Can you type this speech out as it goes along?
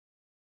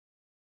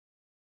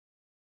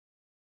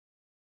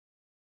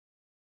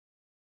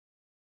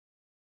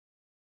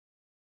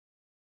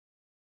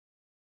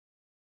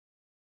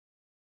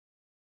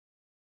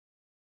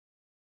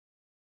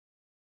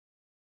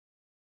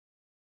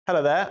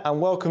Hello there, and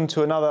welcome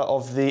to another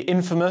of the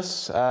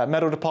infamous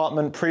Medal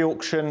Department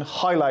pre-auction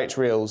highlight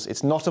reels.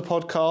 It's not a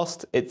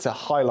podcast, it's a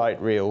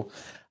highlight reel.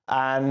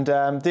 And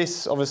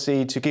this,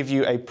 obviously, to give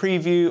you a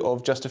preview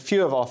of just a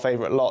few of our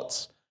favourite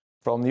lots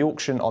from the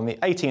auction on the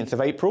 18th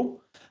of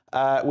April.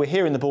 We're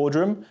here in the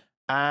boardroom,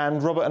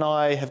 and Robert and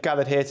I have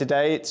gathered here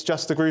today. It's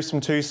just a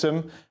gruesome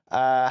twosome.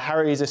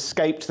 Harry's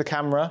escaped the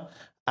camera,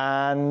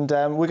 and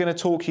we're going to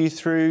talk you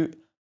through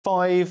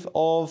 5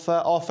 of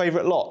our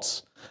favourite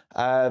lots.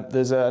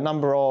 There's a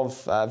number of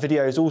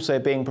videos also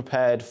being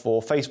prepared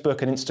for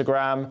Facebook and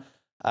Instagram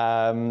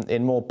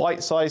in more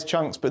bite-sized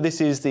chunks, but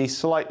this is the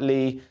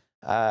slightly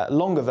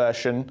longer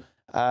version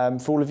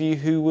for all of you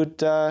who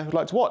would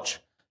like to watch.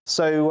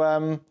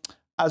 So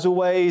as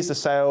always, the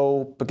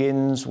sale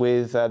begins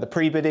with the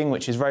pre-bidding,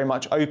 which is very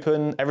much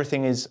open.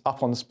 Everything is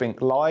up on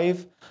Spink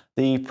live.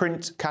 The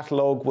print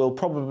catalogue will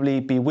probably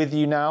be with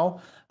you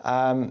now.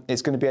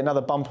 It's going to be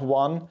another bumper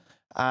one,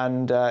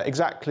 and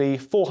exactly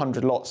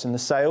 400 lots in the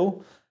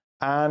sale.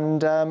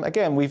 And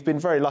again, we've been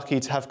very lucky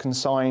to have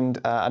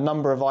consigned a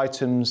number of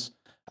items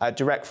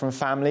direct from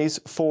families.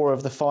 4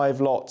 of the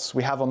 5 lots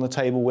we have on the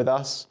table with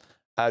us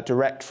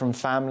direct from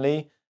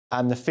family,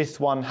 and the 5th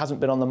one hasn't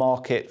been on the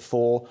market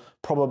for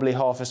probably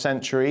half a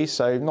century,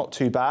 so not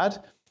too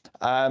bad.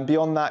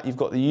 Beyond that, you've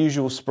got the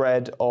usual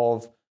spread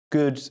of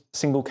good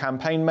single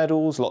campaign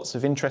medals, lots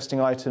of interesting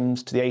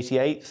items to the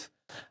 88th.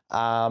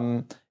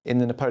 In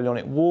the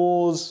Napoleonic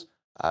Wars,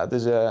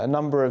 there's a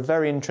number of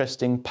very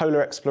interesting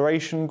polar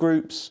exploration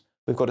groups.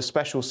 We've got a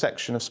special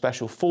section of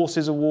Special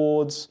Forces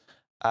awards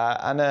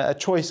and a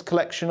choice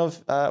collection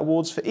of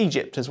awards for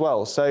Egypt as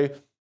well. So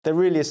there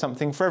really is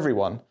something for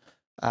everyone,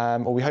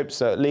 or we hope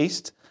so at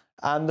least.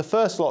 And the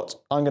first lot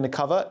I'm going to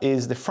cover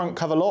is the front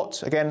cover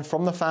lot, again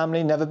from the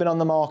family, never been on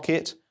the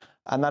market,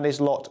 and that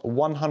is lot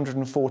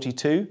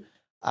 142.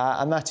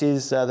 And that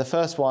is the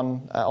first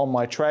one on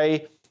my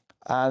tray.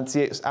 And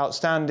it's the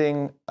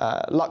outstanding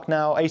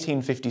Lucknow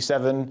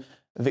 1857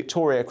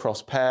 Victoria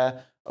Cross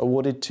pair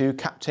awarded to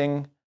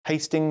Captain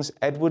Hastings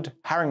Edward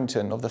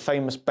Harrington of the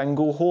famous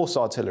Bengal Horse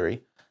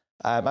Artillery.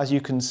 As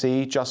you can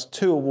see, just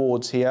 2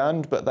 awards he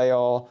earned, but they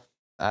are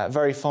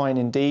very fine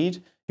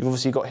indeed. You've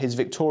obviously got his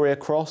Victoria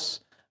Cross,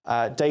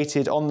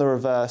 dated on the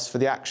reverse for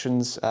the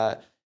actions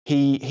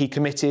he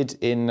committed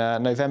in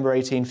November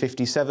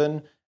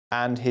 1857,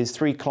 and his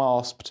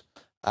 3-clasped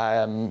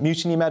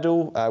Mutiny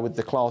Medal with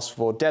the clasp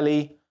for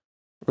Delhi,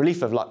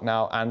 Relief of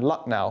Lucknow, and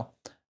Lucknow.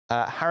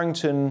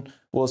 Harrington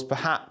was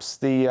perhaps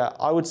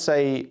I would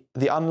say,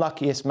 the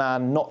unluckiest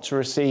man not to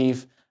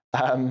receive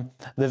the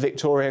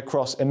Victoria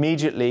Cross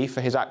immediately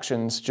for his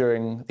actions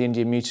during the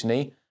Indian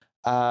Mutiny.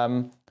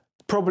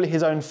 Probably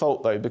his own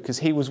fault though, because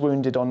he was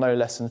wounded on no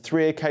less than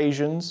 3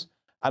 occasions,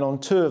 and on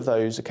 2 of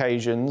those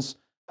occasions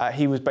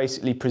he was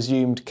basically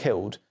presumed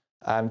killed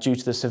due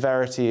to the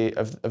severity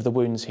of the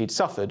wounds he'd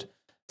suffered.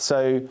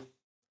 So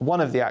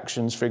one of the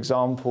actions, for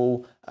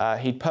example,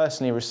 he'd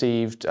personally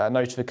received a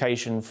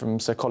notification from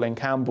Sir Colin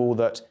Campbell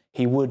that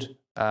he would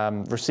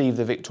receive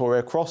the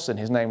Victoria Cross, and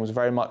his name was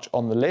very much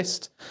on the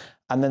list.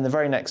 And then the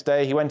very next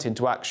day he went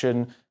into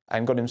action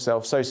and got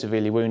himself so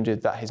severely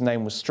wounded that his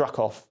name was struck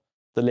off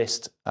the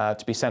list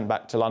to be sent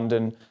back to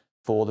London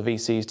for the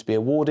VCs to be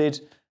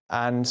awarded.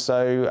 And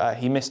so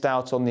he missed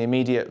out on the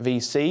immediate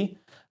VC.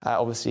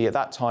 Obviously at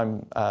that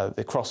time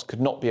the cross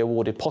could not be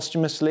awarded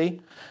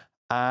posthumously.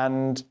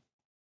 And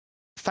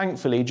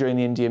thankfully, during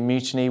the Indian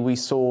Mutiny, we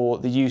saw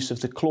the use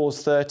of the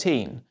Clause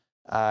 13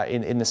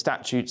 in the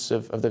statutes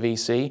of the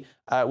VC,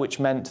 which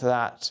meant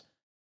that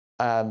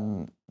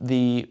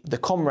the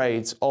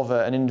comrades of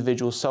an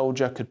individual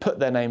soldier could put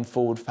their name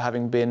forward for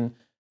having been,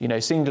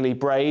 singularly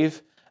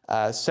brave,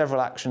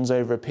 several actions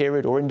over a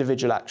period, or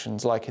individual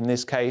actions, like in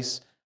this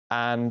case.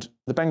 And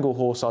the Bengal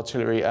Horse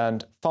Artillery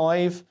earned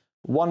 5,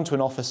 1 to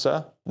an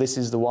officer, this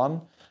is the one,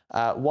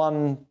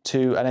 1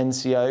 to an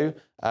NCO,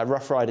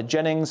 Rough Rider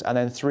Jennings, and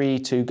then 3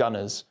 to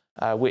gunners,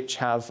 which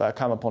have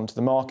come up onto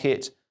the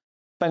market.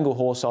 Bengal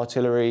Horse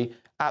Artillery,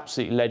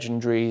 absolutely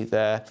legendary.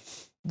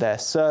 Their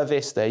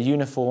service, their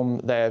uniform,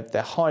 they're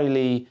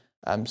highly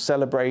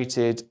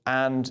celebrated,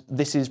 and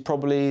this is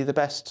probably the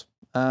best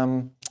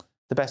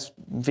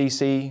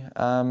VC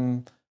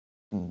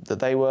that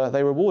they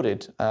were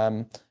awarded.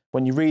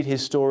 When you read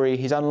his story,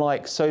 he's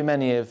unlike so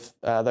many of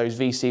those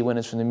VC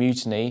winners from the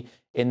Mutiny,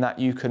 in that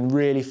you can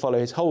really follow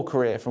his whole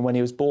career from when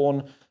he was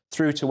born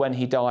through to when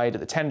he died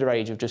at the tender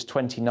age of just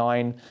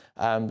 29,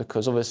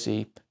 because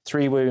obviously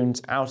 3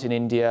 wounds out in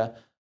India.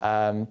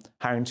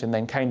 Harrington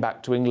then came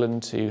back to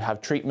England to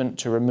have treatment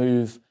to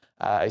remove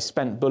a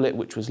spent bullet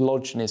which was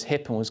lodged in his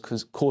hip and was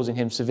causing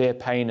him severe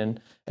pain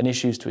and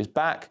issues to his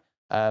back.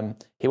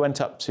 He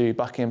went up to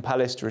Buckingham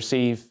Palace to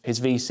receive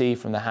his VC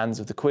from the hands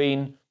of the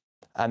Queen,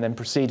 and then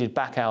proceeded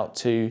back out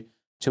to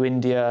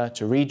India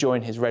to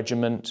rejoin his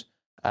regiment.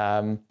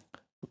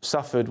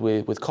 Suffered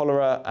with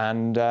cholera,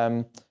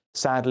 and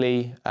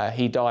sadly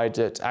he died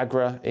at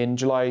Agra in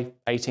July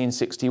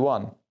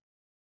 1861.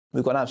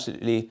 We've got an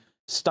absolutely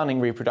stunning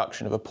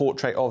reproduction of a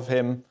portrait of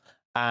him,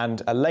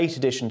 and a late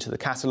addition to the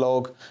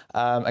catalogue,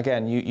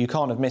 again, you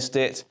can't have missed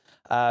it,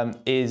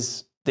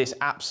 is this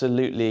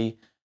absolutely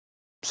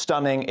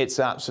stunning, it's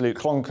an absolute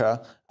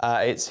clonker.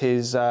 It's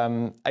his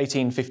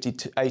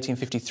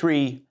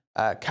 1853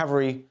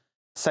 cavalry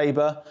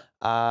sabre,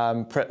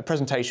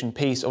 presentation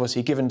piece,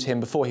 obviously given to him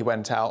before he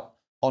went out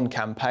on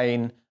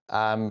campaign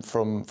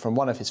from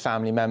one of his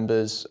family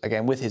members,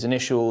 again with his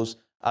initials,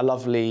 a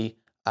lovely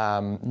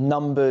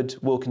numbered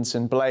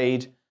Wilkinson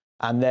blade,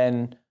 and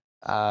then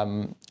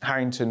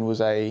Harrington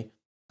was a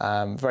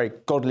very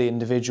godly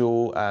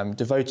individual,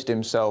 devoted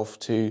himself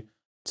to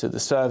the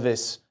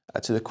service,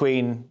 to the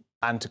Queen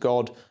and to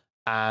God,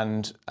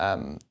 and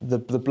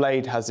the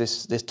blade has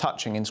this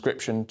touching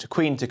inscription: "To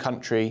Queen, to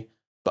country,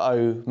 but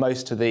owe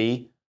most to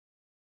thee,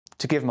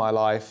 to give my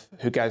life,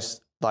 who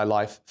gavest thy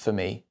life for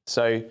me."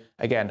 So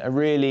again, a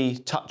really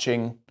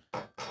touching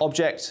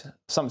object,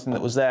 something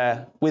that was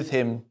there with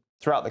him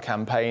throughout the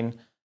campaign,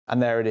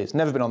 and there it is.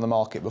 Never been on the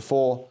market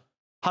before,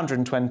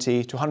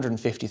 120 to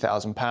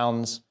 150,000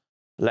 pounds.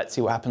 Let's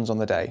see what happens on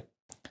the day.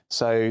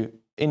 So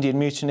Indian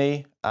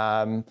Mutiny,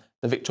 the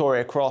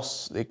Victoria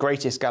Cross, the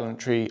greatest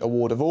gallantry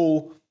award of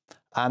all,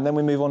 and then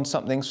we move on to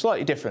something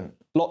slightly different.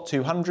 Lot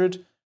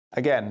 200,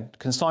 again,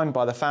 consigned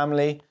by the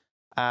family,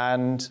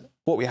 and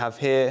what we have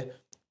here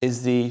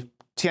is the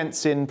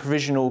Tientsin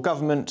Provisional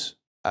Government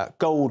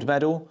gold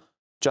medal.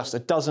 Just a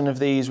dozen of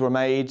these were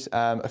made,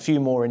 a few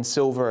more in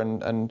silver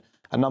and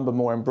a number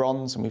more in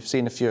bronze, and we've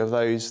seen a few of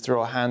those through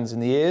our hands in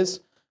the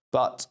years.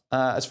 But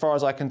as far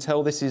as I can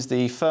tell, this is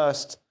the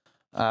first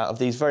of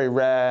these very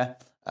rare,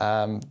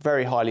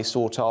 very highly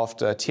sought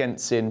after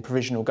Tientsin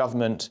Provisional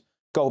Government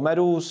gold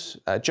medals,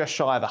 just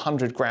shy of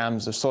 100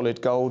 grams of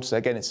solid gold. So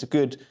again, it's a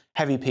good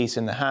heavy piece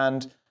in the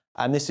hand.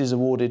 And this is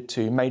awarded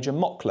to Major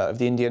Mockler of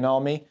the Indian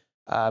Army,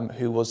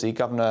 who was the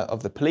governor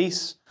of the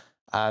police,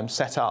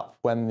 set up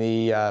when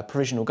the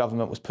provisional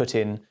government was put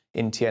in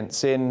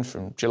Tientsin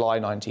from July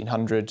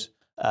 1900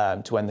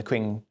 to when the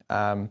Qing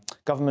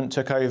government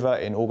took over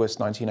in August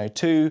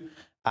 1902,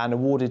 and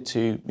awarded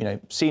to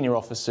senior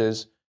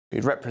officers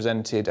who'd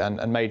represented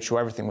and made sure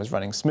everything was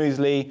running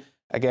smoothly.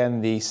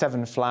 Again, the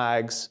 7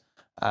 flags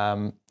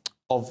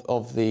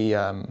of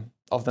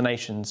the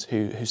nations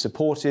who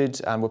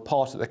supported and were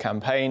part of the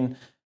campaign.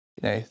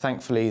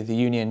 Thankfully, the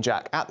Union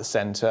Jack at the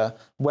centre,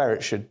 where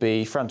it should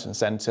be, front and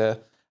centre.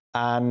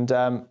 And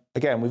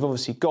again, we've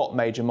obviously got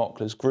Major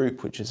Mockler's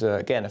group, which is,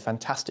 again, a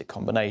fantastic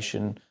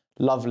combination.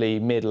 Lovely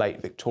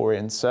mid-late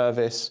Victorian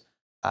service.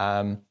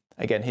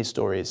 Again, his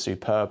story is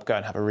superb. Go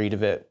and have a read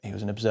of it. He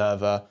was an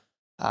observer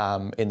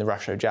in the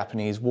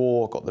Russo-Japanese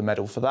War, got the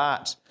medal for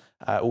that.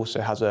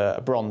 Also has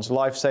a bronze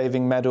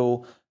life-saving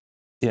medal.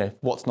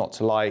 What's not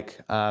to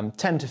like?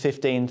 10 to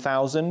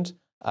 15,000.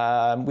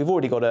 We've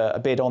already got a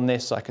bid on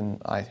this.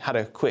 I had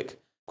a quick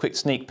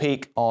sneak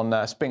peek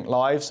on Spink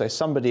Live, so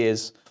somebody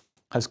has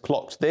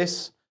clocked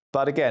this.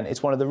 But again,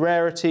 it's one of the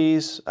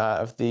rarities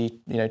of the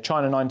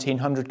China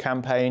 1900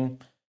 campaign.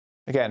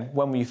 Again,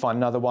 when will you find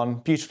another one?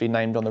 Beautifully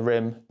named on the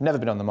rim, never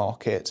been on the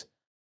market.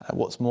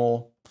 What's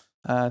more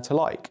to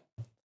like?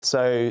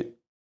 So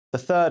the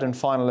third and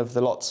final of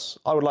the lots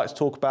I would like to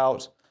talk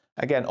about,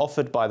 again,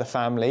 offered by the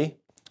family.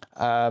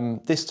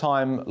 This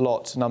time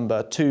lot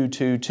number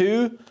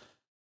 222,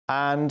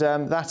 and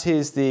that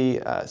is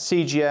the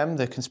CGM,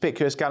 the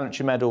Conspicuous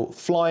Gallantry Medal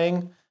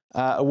Flying,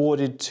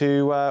 awarded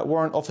to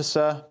Warrant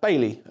Officer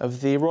Bailey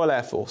of the Royal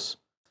Air Force.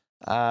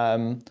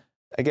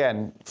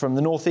 Again, from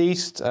the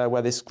northeast,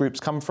 where this group's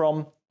come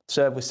from,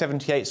 served with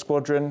 78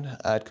 Squadron,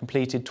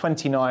 completed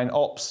 29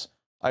 ops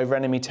over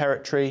enemy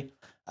territory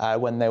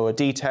when they were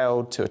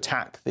detailed to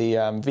attack the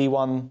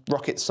V1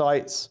 rocket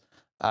sites,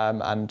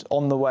 and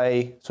on the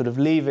way, sort of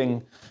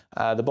leaving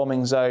the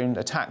bombing zone,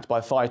 attacked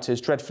by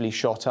fighters, dreadfully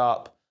shot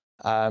up,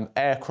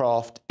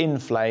 aircraft in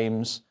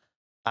flames,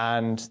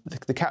 and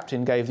the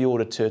captain gave the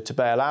order to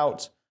bail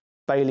out.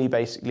 Bailey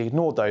basically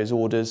ignored those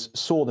orders,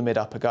 saw the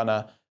mid-upper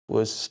gunner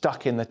was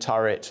stuck in the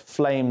turret,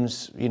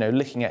 flames,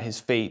 licking at his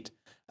feet,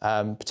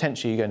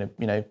 potentially going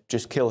to,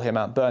 just kill him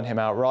out, burn him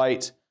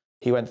outright.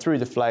 He went through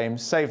the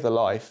flames, saved the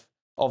life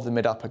of the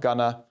mid-upper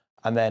gunner,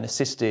 and then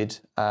assisted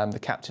the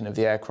captain of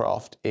the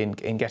aircraft in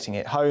getting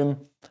it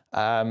home.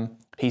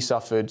 He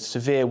suffered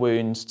severe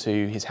wounds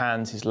to his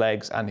hands, his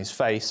legs, and his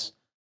face,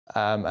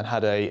 and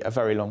had a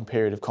very long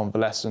period of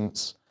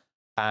convalescence.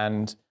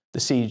 And the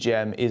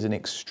CGM is an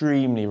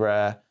extremely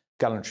rare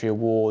gallantry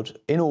award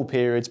in all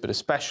periods, but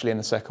especially in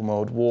the Second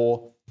World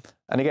War.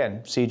 And again,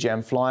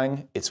 CGM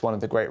flying, it's one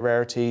of the great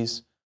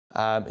rarities.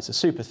 It's a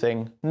super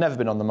thing, never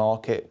been on the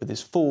market, with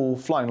his full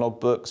flying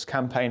logbooks,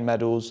 campaign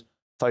medals,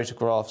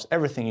 photographs,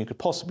 everything you could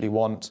possibly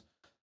want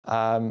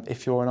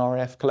if you're an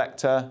RAF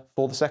collector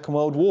for the Second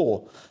World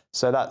War.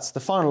 So that's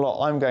the final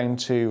lot I'm going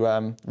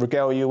to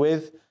regale you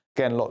with.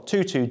 Again, lot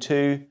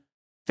 222,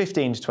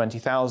 15 to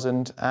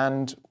 20,000,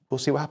 and we'll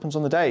see what happens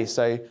on the day.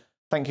 So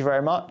thank you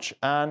very much,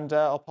 and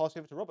I'll pass you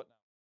over to Robert now.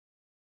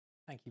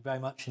 Thank you very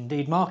much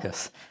indeed,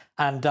 Marcus.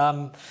 And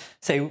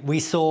so we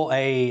saw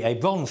a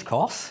bronze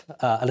cross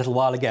a little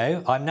while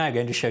ago. I'm now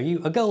going to show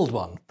you a gold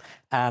one.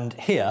 And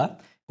here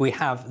we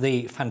have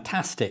the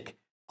fantastic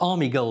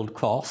Army Gold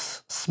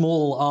Cross,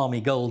 Small Army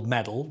Gold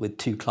Medal with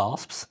 2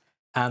 clasps,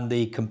 and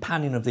the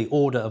Companion of the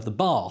Order of the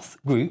Bath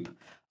group,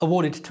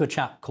 awarded to a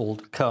chap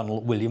called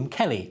Colonel William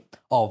Kelly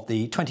of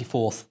the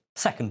 24th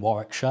 2nd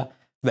Warwickshire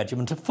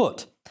Regiment of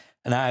Foot.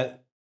 Now,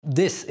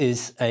 this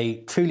is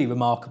a truly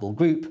remarkable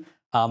group.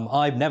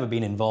 I've never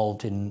been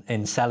involved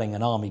in selling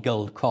an Army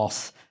Gold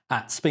Cross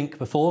at Spink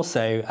before,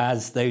 so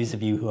as those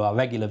of you who are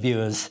regular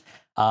viewers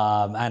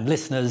and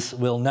listeners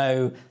will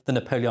know, the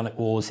Napoleonic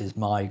Wars is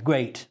my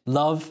great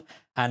love,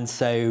 and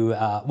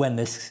so when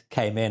this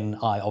came in,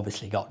 I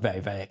obviously got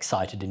very, very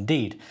excited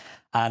indeed.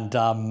 And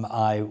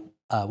I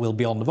will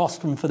be on the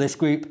rostrum for this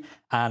group,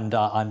 and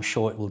I'm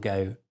sure it will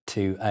go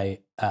to a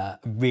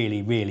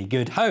really, really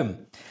good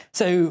home.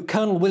 So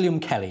Colonel William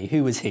Kelly,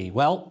 who was he?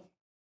 Well,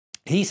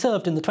 he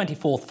served in the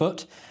 24th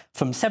Foot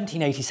from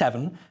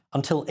 1787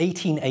 until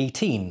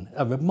 1818,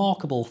 a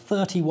remarkable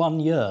 31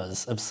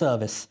 years of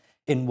service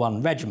in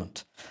one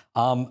regiment.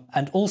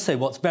 And also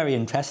what's very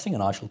interesting,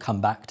 and I shall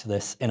come back to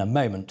this in a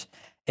moment,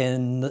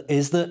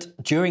 is that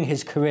during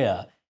his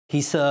career,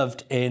 he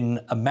served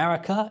in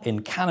America,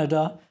 in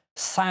Canada,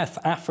 South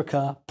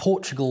Africa,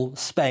 Portugal,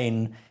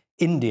 Spain,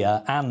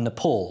 India, and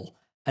Nepal.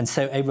 And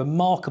so a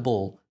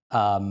remarkable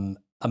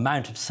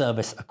amount of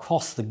service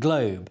across the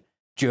globe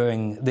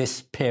during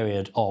this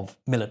period of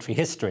military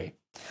history.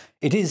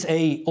 It is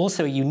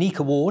also a unique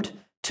award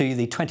to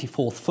the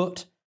 24th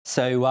Foot.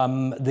 So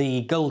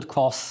the Gold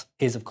Cross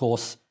is, of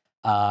course,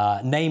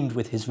 named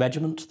with his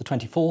regiment, the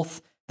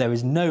 24th. There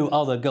is no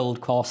other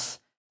Gold Cross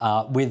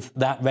with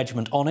that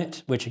regiment on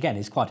it, which again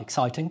is quite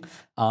exciting.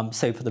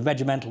 So for the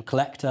regimental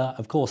collector,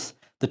 of course,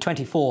 the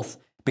 24th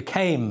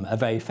became a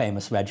very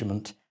famous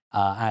regiment,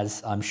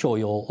 as I'm sure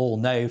you'll all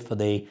know, for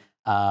the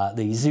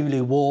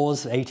Zulu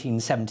Wars,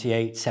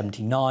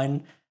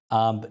 1878-79.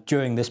 But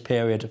during this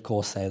period, of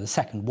course, they're the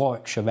 2nd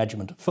Warwickshire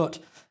Regiment of Foot,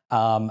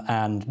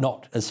 and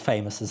not as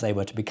famous as they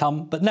were to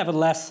become. But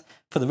nevertheless,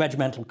 for the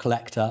regimental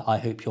collector, I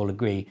hope you'll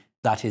agree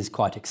that is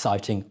quite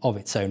exciting of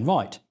its own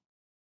right.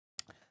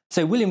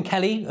 So William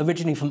Kelly,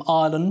 originally from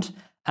Ireland,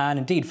 and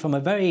indeed from a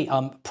very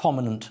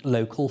prominent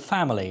local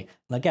family.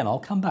 And again, I'll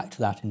come back to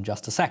that in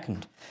just a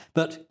second.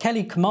 But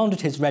Kelly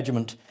commanded his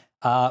regiment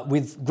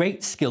with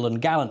great skill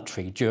and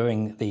gallantry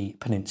during the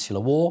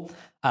Peninsular War.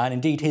 And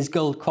indeed, his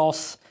Gold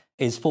Cross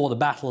is for the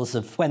battles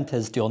of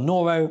Fuentes de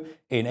Honoro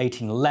in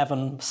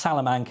 1811,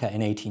 Salamanca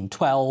in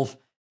 1812,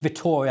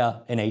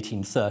 Vitoria in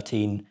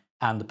 1813,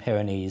 and the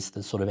Pyrenees,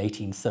 the sort of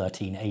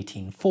 1813,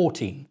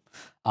 1814.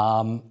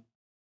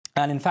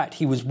 And in fact,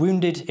 he was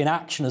wounded in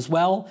action as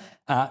well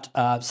at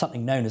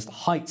something known as the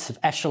Heights of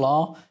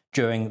Echelard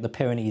during the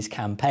Pyrenees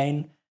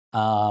campaign.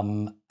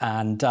 Again,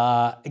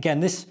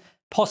 this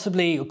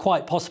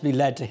quite possibly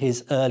led to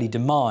his early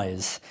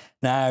demise.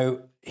 Now,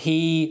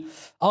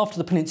 after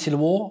the Peninsular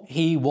War,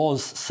 he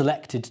was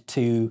selected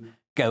to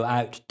go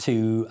out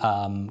to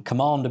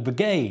command a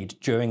brigade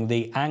during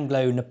the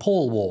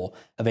Anglo-Nepal War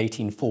of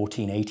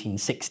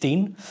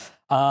 1814-1816,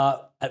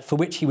 for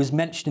which he was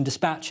mentioned in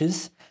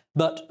dispatches,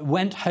 but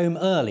went home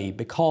early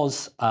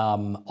because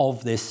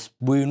of this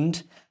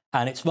wound.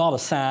 And it's rather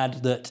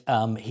sad that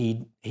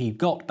he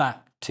got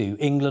back to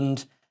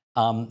England,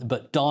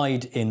 but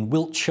died in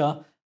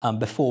Wiltshire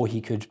before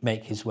he could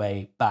make his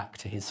way back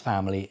to his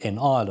family in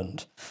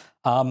Ireland.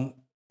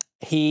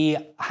 He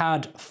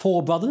had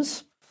 4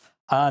 brothers,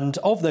 and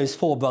of those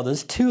 4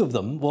 brothers, 2 of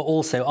them were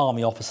also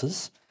army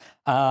officers.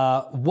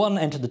 One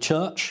entered the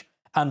church,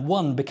 and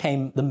one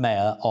became the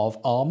mayor of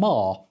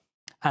Armagh.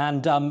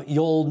 And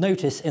you'll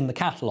notice in the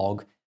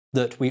catalogue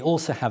that we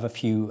also have a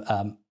few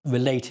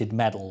related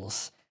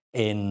medals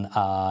in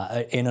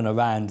and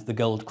around the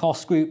Gold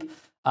Cross group.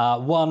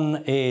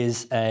 One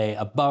is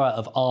a Borough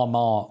of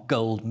Armagh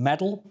Gold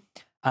Medal,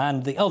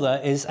 and the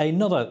other is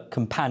another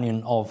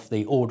companion of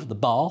the Order of the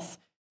Bath,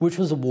 which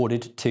was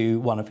awarded to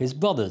one of his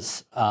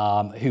brothers,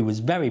 who was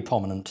very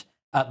prominent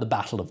at the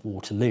Battle of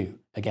Waterloo.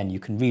 Again, you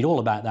can read all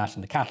about that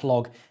in the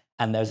catalogue,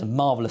 and there's a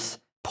marvellous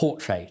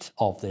portrait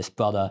of this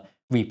brother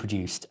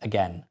reproduced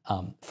again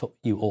for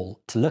you all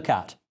to look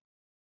at.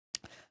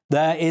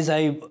 There is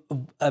a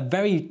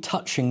very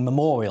touching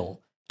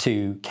memorial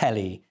to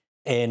Kelly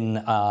in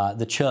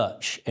the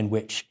church in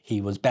which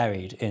he was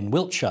buried in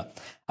Wiltshire.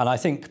 And I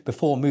think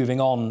before moving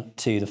on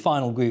to the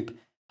final group,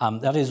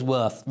 that is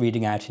worth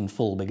reading out in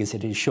full, because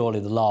it is surely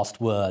the last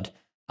word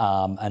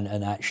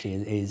and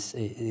actually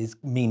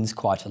means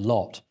quite a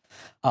lot.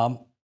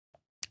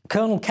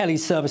 Colonel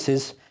Kelly's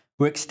services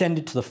were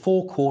extended to the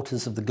 4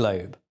 quarters of the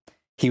globe.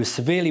 He was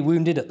severely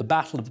wounded at the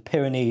Battle of the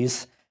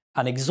Pyrenees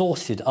and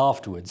exhausted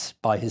afterwards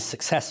by his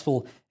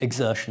successful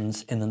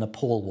exertions in the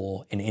Nepal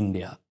War in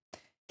India.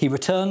 He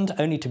returned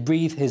only to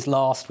breathe his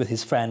last with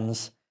his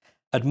friends,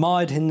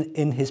 admired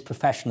in his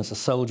profession as a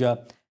soldier,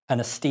 and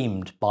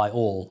esteemed by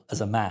all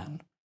as a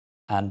man.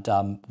 And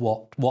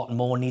what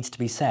more needs to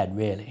be said,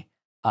 really?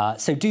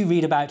 So do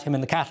read about him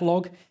in the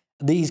catalogue.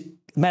 These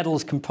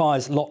medals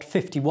comprise Lot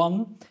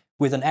 51,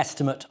 with an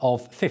estimate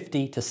of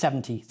 £50,000 to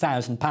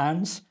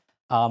 £70,000,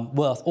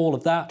 worth all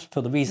of that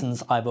for the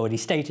reasons I've already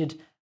stated,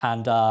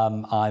 and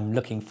I'm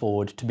looking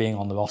forward to being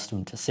on the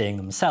rostrum to seeing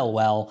them sell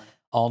well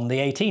on the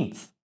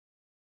 18th.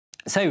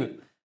 So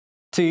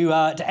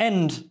to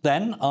end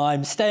then,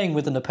 I'm staying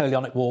with the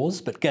Napoleonic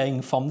Wars, but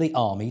going from the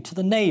army to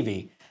the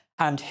navy.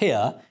 And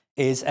here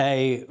is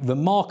a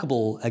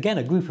remarkable, again,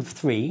 a group of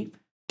three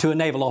to a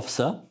naval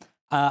officer,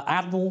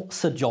 Admiral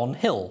Sir John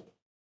Hill.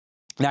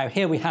 Now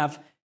here we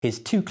have his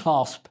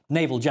two-clasp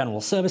Naval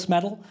General Service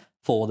Medal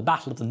for the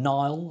Battle of the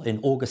Nile in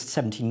August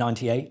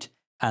 1798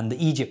 and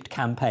the Egypt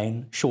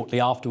campaign shortly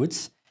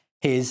afterwards,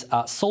 his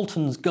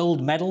Sultan's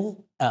Gold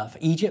Medal for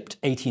Egypt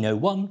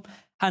 1801,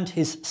 and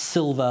his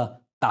Silver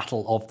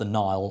Battle of the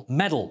Nile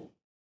Medal.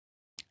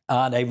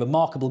 And a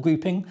remarkable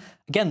grouping,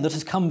 again, that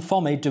has come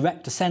from a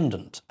direct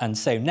descendant and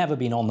so never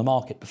been on the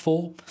market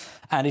before.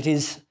 And it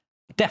is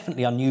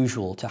definitely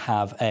unusual to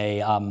have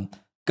a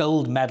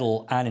gold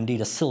medal and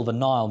indeed a Silver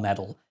Nile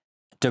medal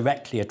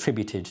directly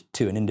attributed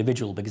to an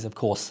individual because, of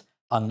course,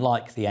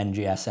 unlike the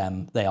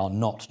NGSM, they are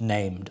not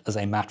named as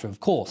a matter of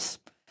course.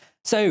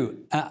 So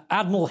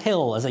Admiral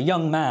Hill, as a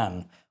young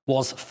man,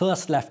 was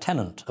first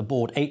lieutenant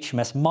aboard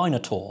HMS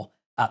Minotaur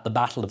at the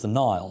Battle of the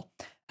Nile.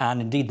 And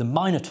indeed, the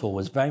Minotaur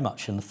was very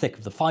much in the thick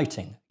of the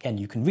fighting. Again,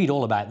 you can read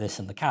all about this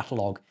in the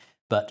catalogue,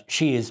 but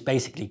she is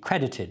basically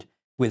credited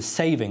with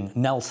saving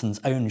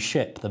Nelson's own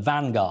ship, the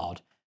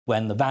Vanguard,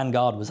 when the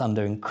Vanguard was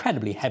under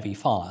incredibly heavy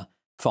fire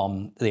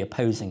from the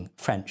opposing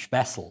French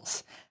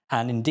vessels.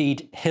 And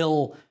indeed,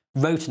 Hill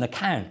wrote an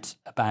account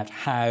about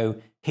how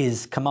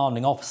his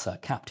commanding officer,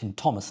 Captain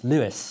Thomas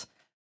Lewis,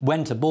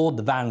 went aboard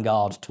the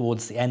Vanguard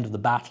towards the end of the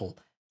battle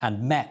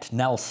and met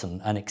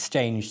Nelson and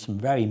exchanged some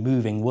very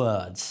moving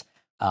words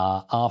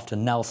after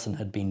Nelson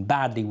had been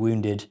badly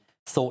wounded,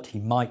 thought he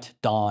might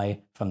die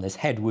from this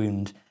head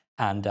wound,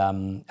 and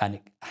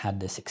had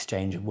this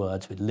exchange of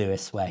words with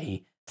Lewis where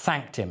he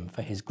thanked him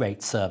for his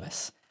great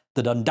service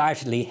that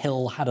undoubtedly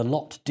Hill had a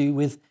lot to do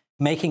with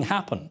making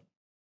happen.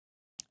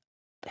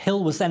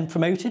 Hill was then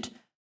promoted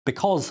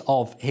because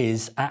of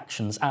his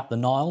actions at the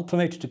Nile,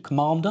 promoted to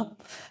commander,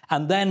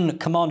 and then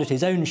commanded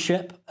his own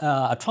ship,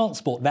 a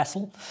transport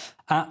vessel,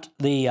 at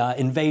the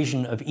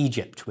invasion of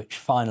Egypt, which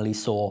finally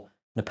saw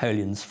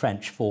Napoleon's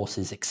French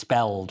forces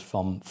expelled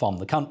from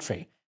the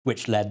country,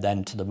 which led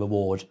then to the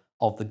reward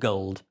of the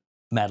gold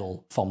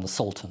medal from the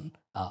Sultan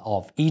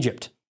of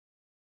Egypt.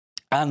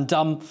 And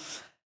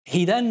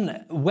he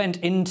then went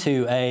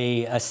into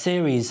a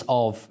series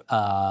of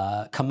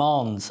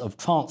commands of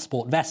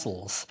transport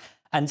vessels.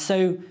 And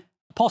so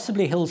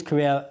possibly Hill's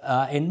career,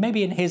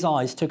 maybe in his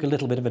eyes, took a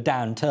little bit of a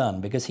downturn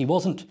because he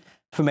wasn't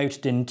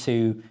promoted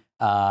into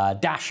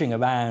dashing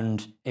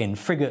around in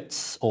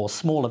frigates or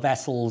smaller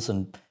vessels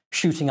and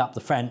shooting up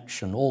the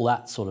French and all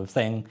that sort of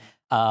thing.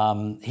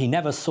 He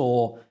never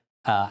saw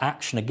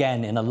action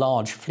again in a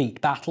large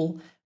fleet battle,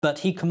 but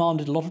he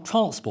commanded a lot of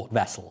transport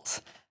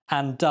vessels.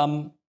 And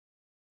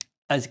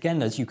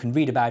as you can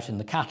read about in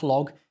the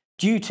catalogue,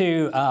 due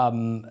to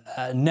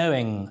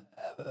knowing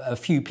a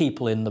few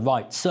people in the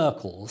right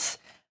circles,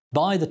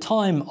 by the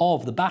time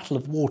of the Battle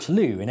of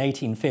Waterloo in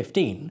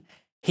 1815,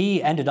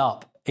 he ended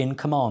up in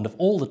command of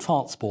all the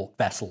transport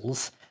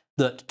vessels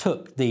that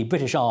took the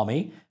British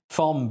Army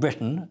from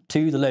Britain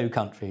to the Low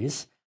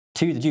Countries,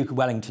 to the Duke of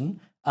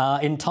Wellington,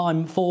 in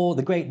time for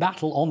the great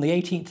battle on the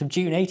 18th of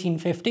June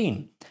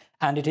 1815.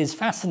 And it is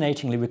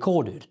fascinatingly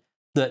recorded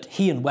that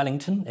he and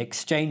Wellington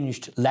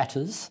exchanged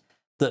letters,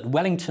 that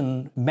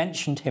Wellington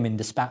mentioned him in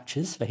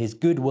dispatches for his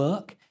good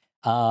work.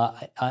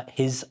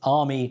 His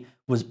army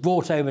was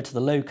brought over to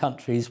the Low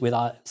Countries with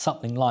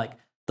something like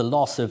the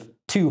loss of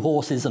 2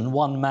 horses and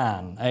 1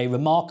 man, a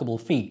remarkable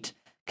feat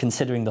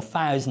considering the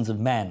thousands of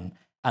men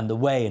and the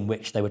way in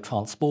which they were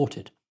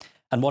transported.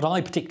 And what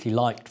I particularly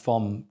liked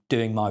from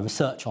doing my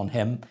research on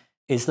him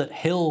is that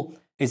Hill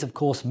is, of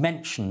course,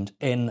 mentioned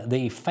in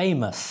the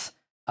famous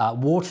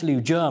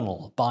Waterloo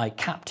Journal by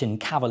Captain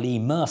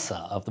Cavalier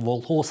Mercer of the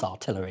Royal Horse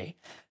Artillery,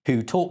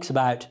 who talks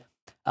about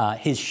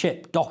his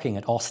ship docking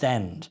at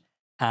Ostend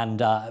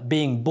and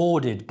being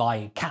boarded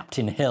by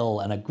Captain Hill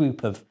and a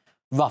group of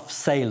rough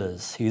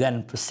sailors who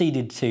then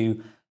proceeded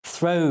to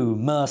throw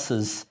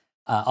Mercer's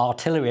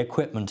artillery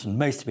equipment and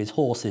most of his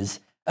horses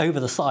over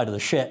the side of the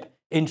ship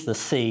into the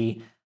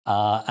sea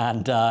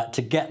and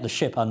to get the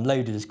ship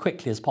unloaded as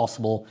quickly as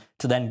possible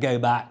to then go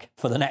back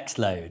for the next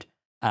load.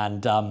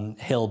 And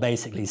Hill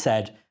basically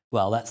said,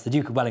 well, that's the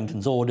Duke of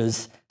Wellington's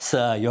orders.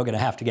 Sir, you're going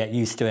to have to get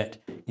used to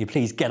it. You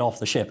please get off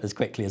the ship as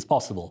quickly as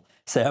possible.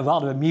 So a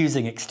rather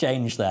amusing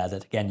exchange there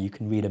that, again, you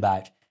can read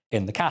about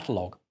in the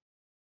catalogue.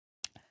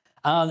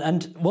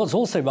 And what's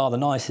also rather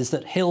nice is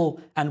that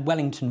Hill and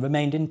Wellington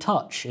remained in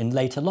touch in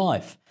later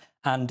life.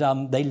 And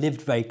they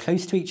lived very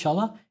close to each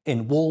other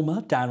in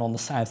Walmer, down on the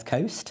south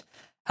coast.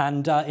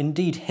 And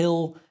indeed,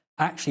 Hill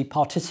actually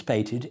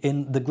participated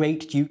in the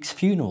Great Duke's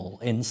funeral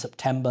in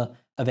September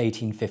of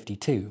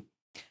 1852.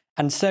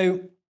 And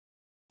so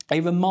a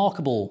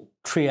remarkable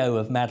trio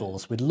of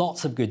medals with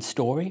lots of good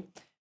story.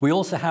 We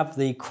also have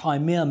the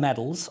Crimea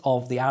medals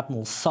of the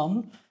Admiral's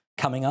son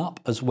coming up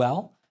as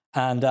well.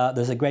 And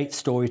there's a great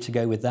story to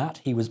go with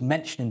that. He was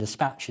mentioned in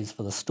dispatches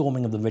for the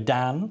storming of the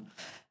Redan.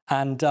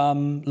 and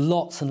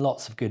lots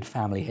of good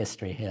family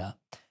history here.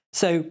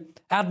 So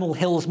Admiral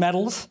Hill's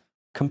medals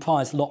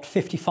comprise lot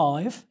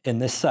 55 in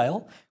this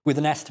sale, with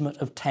an estimate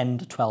of £10,000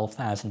 to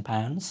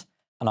 £12,000.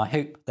 And I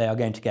hope they are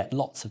going to get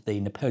lots of the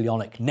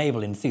Napoleonic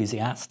naval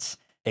enthusiasts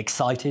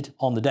excited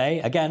on the day.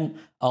 Again,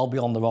 I'll be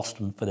on the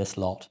rostrum for this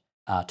lot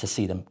to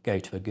see them go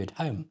to a good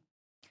home.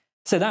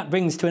 So that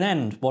brings to an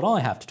end what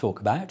I have to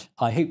talk about.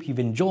 I hope you've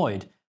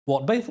enjoyed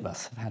what both of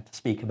us have had to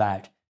speak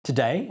about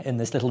today in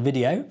this little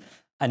video.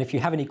 And if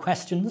you have any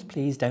questions,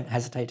 please don't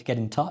hesitate to get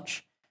in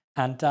touch.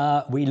 And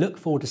we look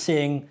forward to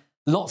seeing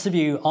lots of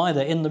you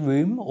either in the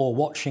room or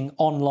watching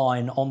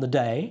online on the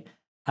day,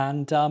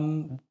 and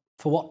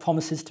for what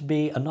promises to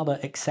be another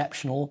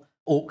exceptional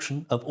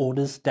auction of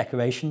orders,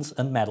 decorations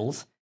and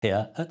medals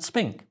here at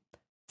Spink.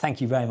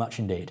 Thank you very much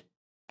indeed.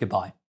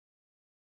 Goodbye.